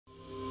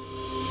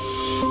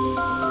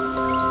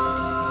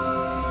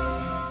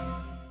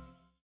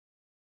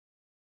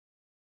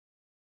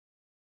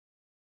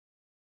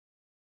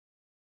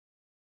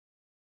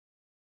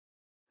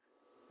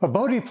A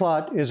Bode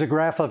plot is a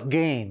graph of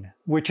gain,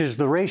 which is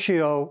the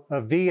ratio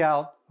of V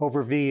out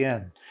over V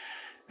in,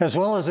 as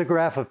well as a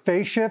graph of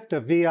phase shift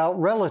of V out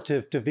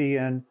relative to V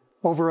in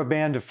over a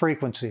band of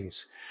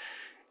frequencies.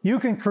 You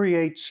can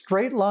create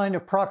straight line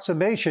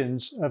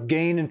approximations of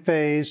gain and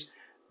phase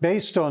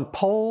based on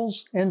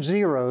poles and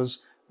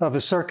zeros of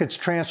a circuit's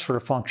transfer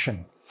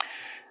function.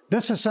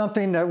 This is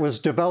something that was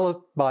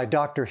developed by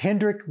Dr.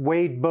 Hendrik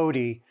Wade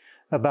Bode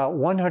about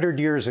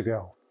 100 years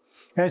ago.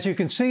 As you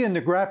can see in the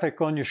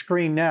graphic on your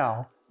screen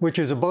now, which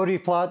is a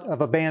Bode plot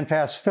of a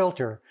bandpass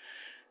filter,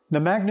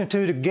 the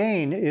magnitude of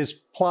gain is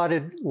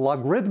plotted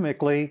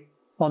logarithmically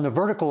on the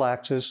vertical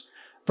axis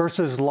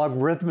versus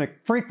logarithmic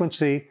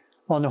frequency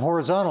on the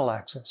horizontal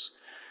axis.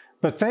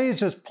 But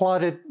phase is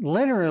plotted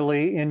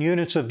linearly in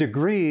units of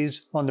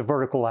degrees on the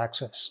vertical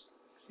axis.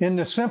 In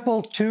the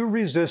simple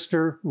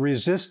 2-resistor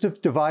resistive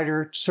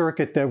divider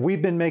circuit that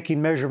we've been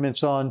making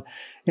measurements on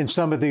in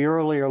some of the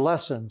earlier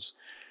lessons,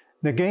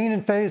 the gain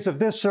and phase of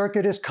this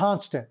circuit is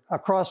constant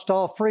across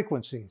all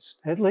frequencies,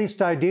 at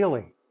least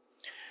ideally.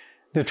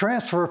 The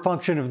transfer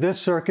function of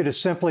this circuit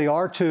is simply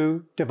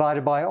R2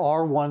 divided by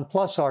R1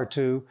 plus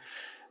R2,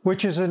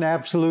 which is an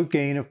absolute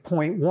gain of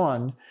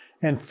 0.1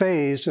 and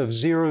phase of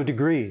 0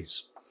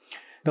 degrees.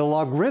 The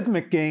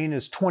logarithmic gain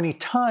is 20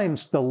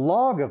 times the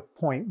log of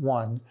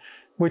 0.1,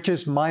 which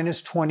is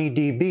minus 20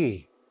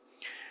 dB.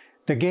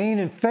 The gain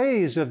and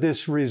phase of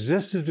this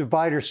resistive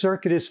divider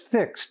circuit is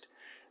fixed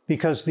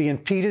because the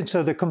impedance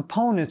of the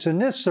components in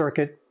this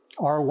circuit,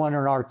 R1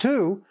 and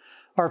R2,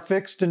 are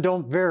fixed and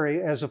don't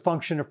vary as a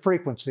function of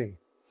frequency.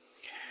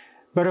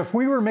 But if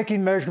we were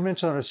making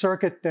measurements on a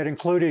circuit that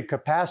included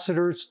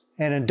capacitors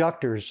and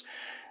inductors,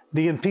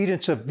 the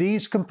impedance of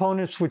these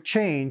components would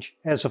change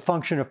as a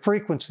function of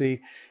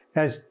frequency,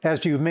 as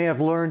you may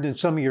have learned in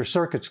some of your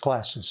circuits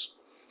classes.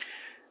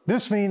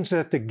 This means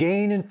that the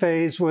gain and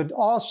phase would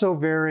also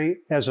vary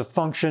as a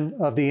function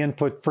of the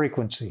input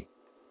frequency.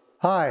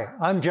 Hi,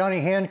 I'm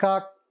Johnny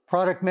Hancock,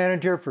 Product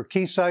Manager for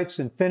Keysight's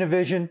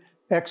Infinivision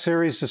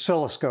X-Series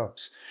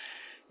oscilloscopes.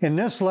 In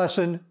this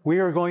lesson, we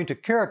are going to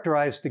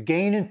characterize the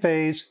gain and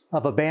phase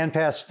of a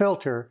bandpass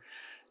filter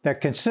that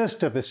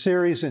consists of a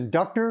series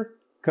inductor,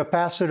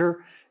 capacitor,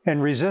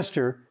 and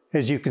resistor,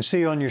 as you can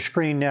see on your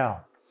screen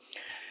now.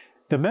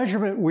 The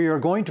measurement we are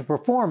going to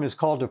perform is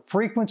called a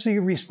frequency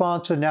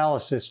response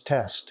analysis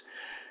test,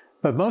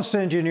 but most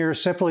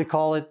engineers simply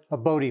call it a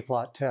Bode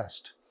plot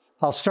test.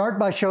 I'll start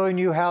by showing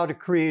you how to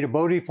create a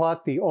Bode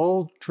plot the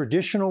old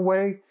traditional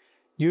way,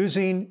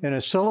 using an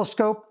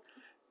oscilloscope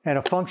and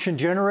a function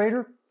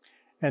generator,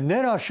 and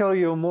then I'll show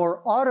you a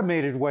more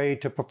automated way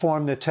to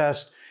perform the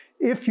test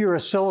if your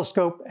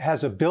oscilloscope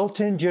has a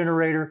built-in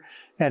generator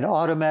and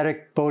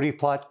automatic Bode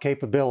plot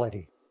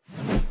capability.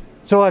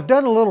 So I've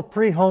done a little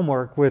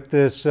pre-homework with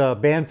this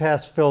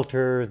bandpass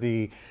filter,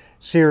 the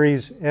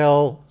series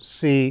L,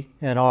 C,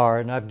 and R,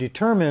 and I've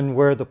determined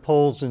where the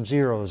poles and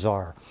zeros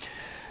are.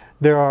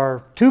 There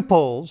are two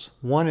poles,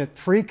 one at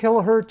 3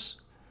 kilohertz,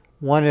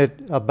 one at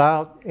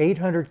about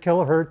 800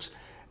 kilohertz,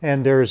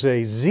 and there's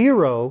a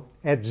zero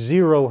at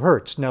 0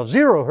 hertz. Now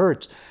 0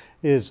 hertz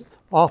is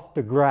off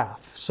the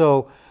graph.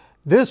 So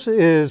this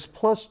is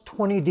plus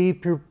 20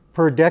 dB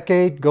per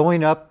decade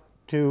going up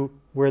to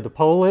where the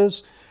pole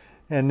is,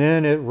 and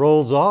then it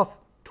rolls off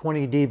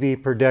 20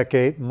 dB per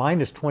decade,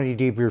 minus 20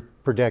 dB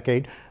per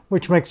decade,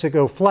 which makes it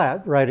go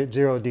flat right at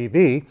 0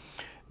 dB.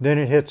 Then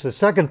it hits the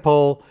second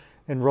pole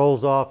and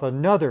rolls off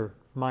another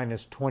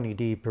minus 20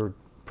 dB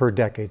per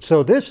decade.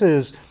 So this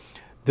is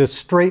the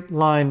straight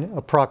line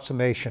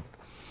approximation.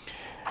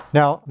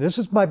 Now, this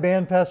is my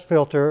bandpass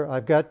filter.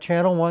 I've got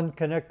channel 1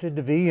 connected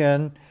to V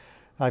in.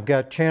 I've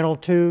got channel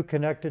 2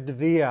 connected to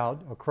V out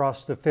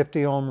across the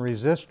 50 ohm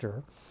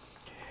resistor.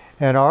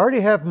 And I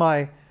already have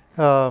my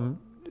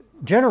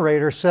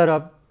generator set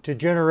up to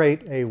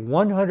generate a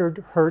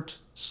 100 hertz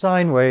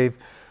sine wave,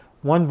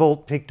 1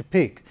 volt peak to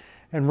peak.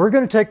 And we're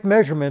going to take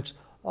measurements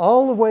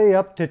all the way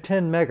up to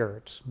 10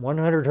 megahertz,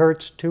 100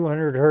 hertz,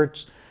 200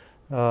 hertz,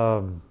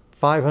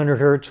 500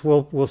 hertz.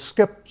 We'll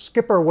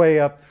skip our way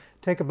up,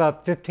 take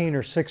about 15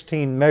 or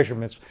 16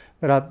 measurements,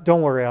 but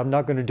don't worry, I'm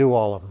not going to do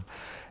all of them.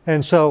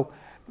 And so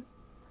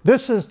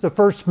this is the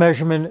first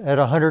measurement at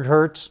 100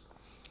 hertz.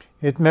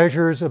 It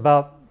measures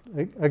about,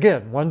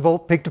 again, 1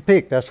 volt peak to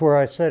peak. That's where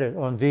I set it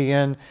on V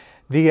in.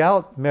 V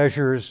out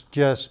measures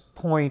just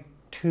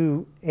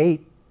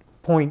 0.028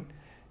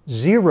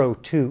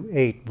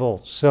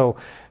 volts. So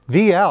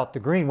V out, the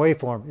green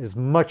waveform, is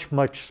much,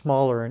 much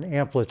smaller in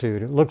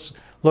amplitude. It looks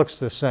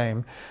the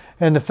same.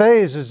 And the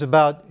phase is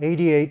about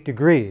 88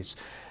 degrees.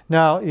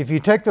 Now, if you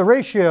take the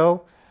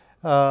ratio,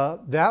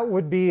 that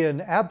would be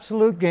an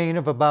absolute gain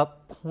of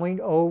about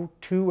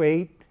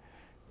 0.028,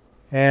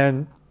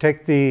 and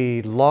take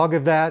the log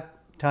of that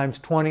times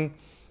 20.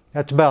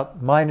 That's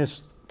about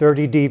minus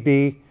 30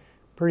 dB,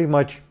 pretty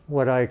much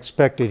what I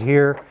expected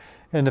here.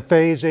 And the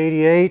phase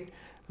 88,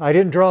 I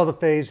didn't draw the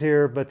phase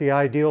here, but the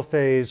ideal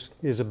phase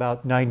is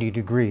about 90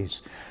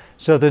 degrees.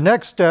 So the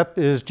next step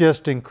is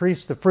just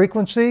increase the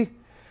frequency.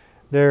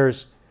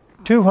 There's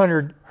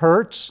 200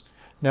 hertz.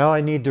 Now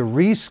I need to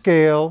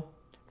rescale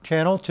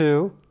channel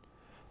 2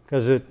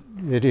 because it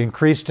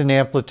increased in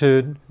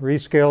amplitude,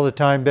 rescale the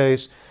time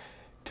base,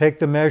 take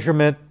the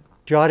measurement,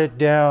 jot it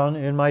down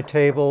in my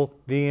table,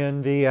 V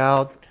in, V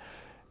out,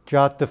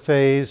 jot the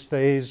phase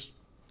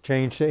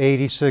change to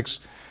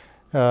 86,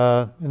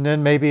 and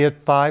then maybe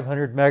at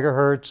 500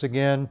 megahertz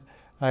again,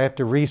 I have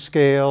to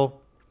rescale.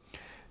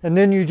 And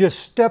then you just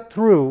step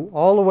through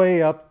all the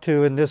way up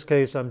to, in this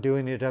case, I'm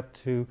doing it up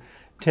to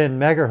 10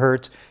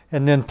 megahertz,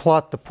 and then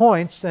plot the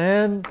points.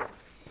 And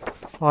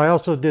I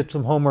also did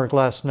some homework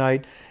last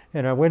night,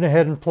 and I went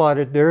ahead and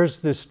plotted. There's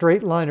the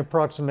straight line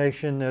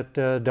approximation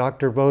that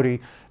Dr. Bode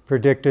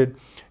predicted,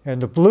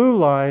 and the blue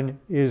line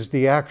is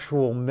the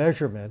actual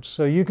measurements.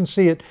 So you can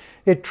see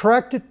it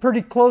tracked it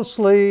pretty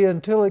closely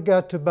until it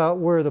got to about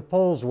where the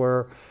poles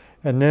were,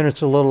 and then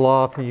it's a little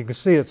off, and you can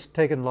see it's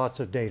taken lots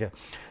of data.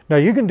 Now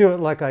you can do it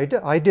like I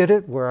did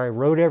it, where I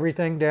wrote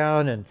everything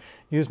down and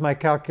used my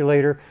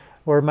calculator,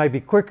 or it might be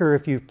quicker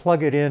if you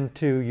plug it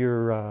into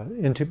your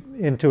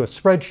into a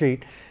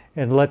spreadsheet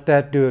and let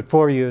that do it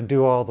for you and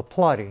do all the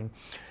plotting.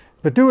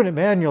 But doing it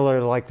manually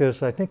like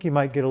this, I think you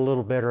might get a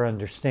little better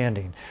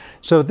understanding.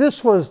 So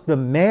this was the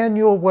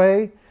manual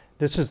way.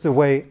 This is the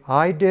way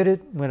I did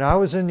it when I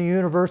was in the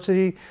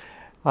university.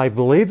 I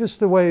believe it's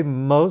the way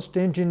most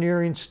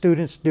engineering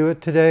students do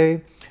it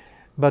today,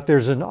 but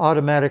there's an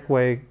automatic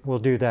way. We'll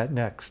do that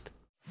next.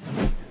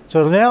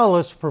 So now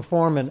let's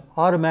perform an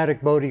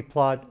automatic Bode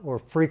plot or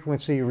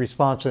frequency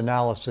response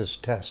analysis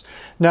test.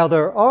 Now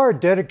there are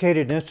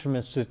dedicated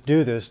instruments that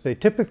do this. They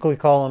typically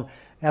call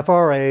them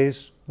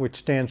FRAs, which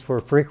stands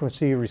for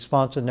frequency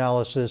response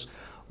analysis,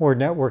 or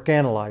network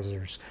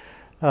analyzers.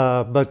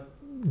 But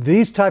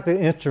these type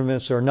of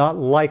instruments are not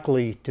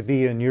likely to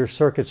be in your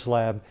circuits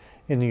lab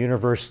in the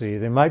university.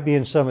 They might be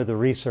in some of the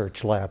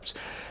research labs.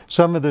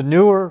 Some of the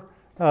newer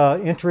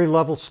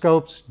entry-level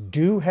scopes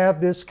do have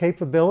this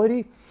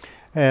capability.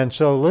 And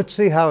so let's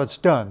see how it's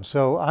done.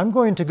 So I'm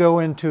going to go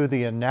into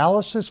the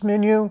analysis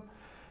menu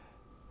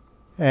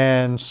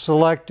and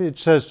select, it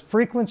says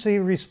frequency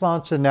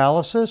response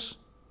analysis,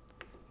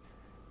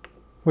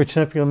 which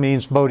simply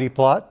means Bode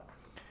plot.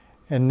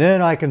 And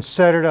then I can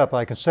set it up.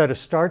 I can set a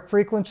start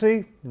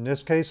frequency. In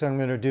this case, I'm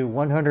going to do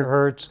 100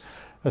 hertz,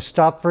 a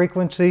stop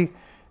frequency,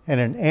 and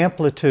an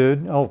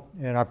amplitude. Oh,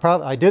 and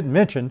I didn't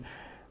mention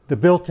the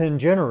built-in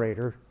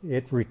generator.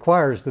 It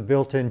requires the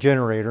built-in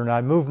generator, and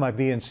I moved my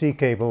BNC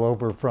cable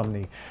over from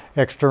the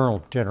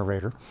external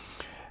generator.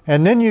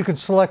 And then you can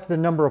select the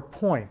number of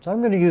points. I'm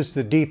going to use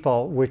the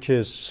default, which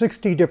is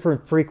 60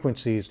 different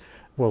frequencies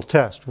we'll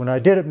test. When I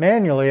did it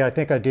manually, I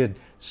think I did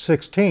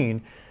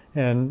 16,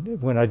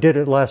 and when I did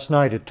it last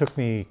night, it took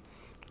me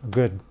a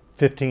good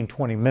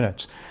 15-20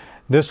 minutes.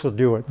 This will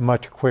do it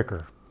much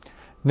quicker.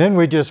 Then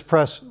we just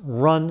press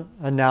Run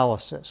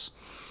Analysis.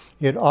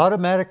 It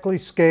automatically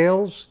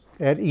scales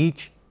at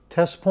each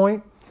test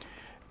point,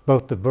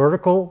 both the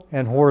vertical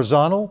and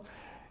horizontal,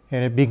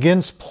 and it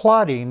begins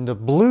plotting. The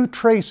blue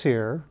trace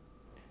here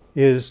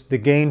is the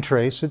gain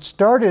trace. It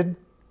started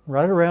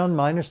right around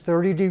minus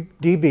 30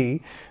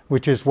 dB,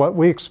 which is what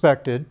we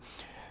expected.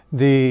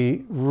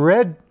 The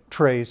red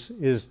trace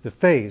is the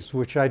phase,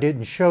 which I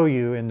didn't show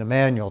you in the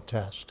manual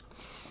test.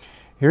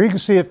 Here you can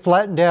see it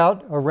flattened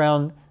out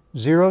around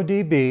 0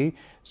 dB.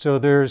 So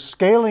there's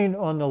scaling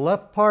on the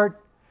left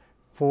part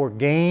for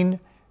gain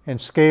and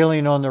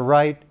scaling on the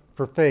right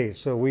for phase.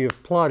 So we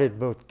have plotted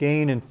both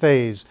gain and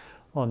phase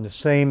on the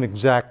same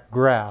exact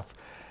graph.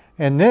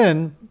 And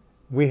then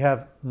we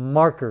have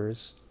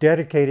markers,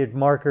 dedicated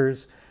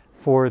markers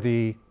for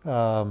the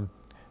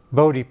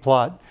Bode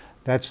plot.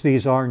 That's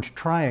these orange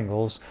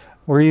triangles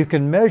where you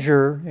can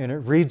measure, and it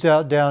reads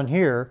out down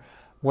here,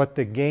 what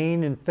the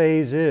gain and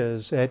phase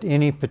is at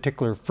any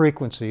particular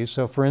frequency.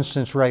 So for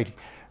instance, right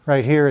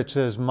here it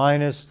says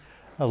minus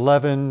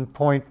 11.4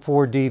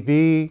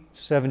 dB,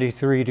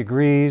 73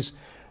 degrees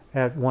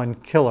at 1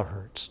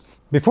 kilohertz.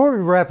 Before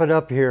we wrap it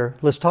up here,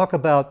 let's talk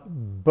about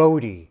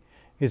Bode.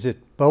 Is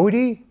it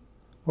Bode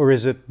or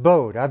is it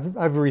Bode?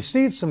 I've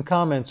received some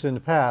comments in the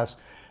past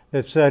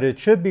that said it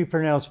should be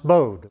pronounced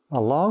Bode, a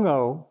long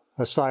O,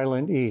 a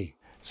silent E.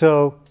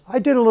 So I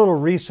did a little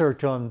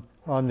research on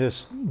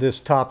this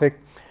topic,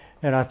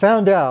 and I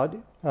found out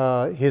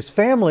his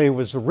family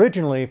was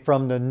originally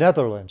from the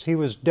Netherlands. He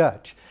was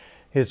Dutch.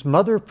 His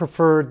mother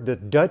preferred the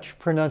Dutch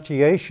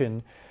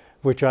pronunciation,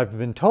 which I've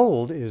been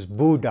told is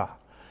Bode.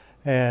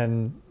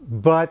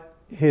 But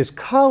his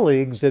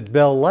colleagues at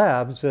Bell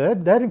Labs,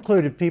 that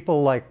included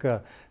people like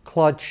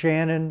Claude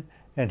Shannon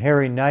and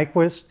Harry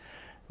Nyquist,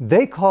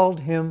 they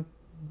called him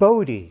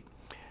Bode.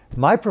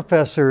 My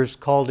professors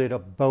called it a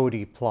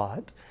Bode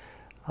plot.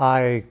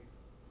 I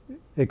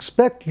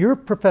expect your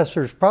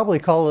professors probably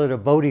call it a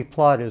Bode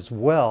plot as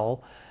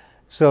well.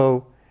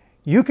 So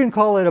you can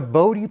call it a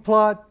Bode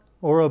plot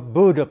or a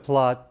Bode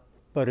plot,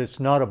 but it's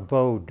not a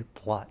Bode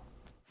plot.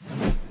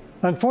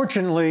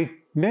 Unfortunately,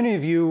 many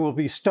of you will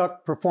be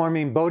stuck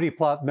performing Bode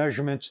plot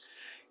measurements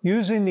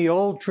using the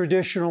old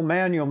traditional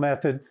manual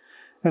method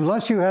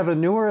unless you have a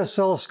newer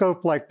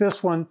oscilloscope like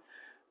this one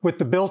with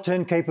the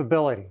built-in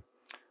capability.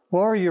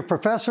 Or your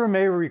professor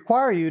may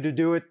require you to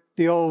do it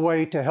the old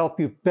way to help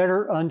you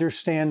better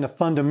understand the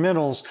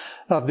fundamentals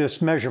of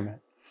this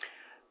measurement.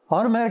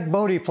 Automatic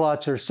Bode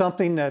plots are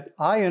something that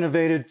I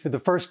innovated for the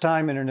first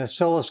time in an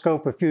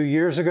oscilloscope a few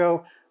years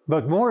ago,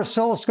 but more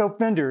oscilloscope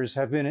vendors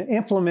have been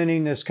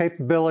implementing this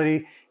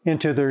capability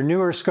into their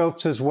newer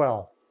scopes as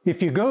well.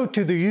 If you go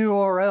to the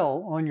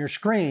URL on your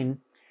screen,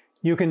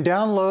 you can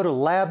download a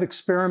lab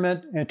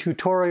experiment and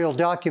tutorial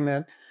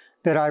document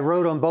that I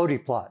wrote on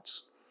Bode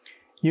plots.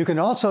 You can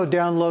also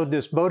download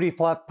this Bode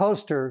plot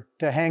poster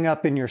to hang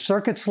up in your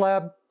circuits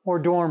lab or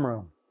dorm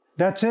room.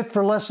 That's it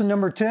for lesson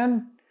number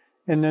 10.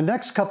 In the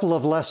next couple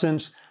of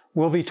lessons,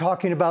 we'll be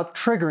talking about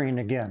triggering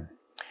again.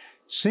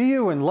 See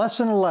you in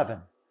lesson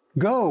 11.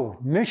 Go,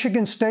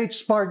 Michigan State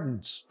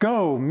Spartans.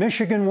 Go,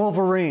 Michigan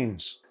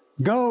Wolverines.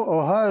 Go,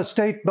 Ohio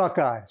State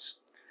Buckeyes.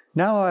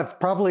 Now I've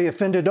probably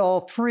offended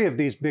all 3 of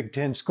these Big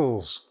Ten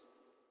schools.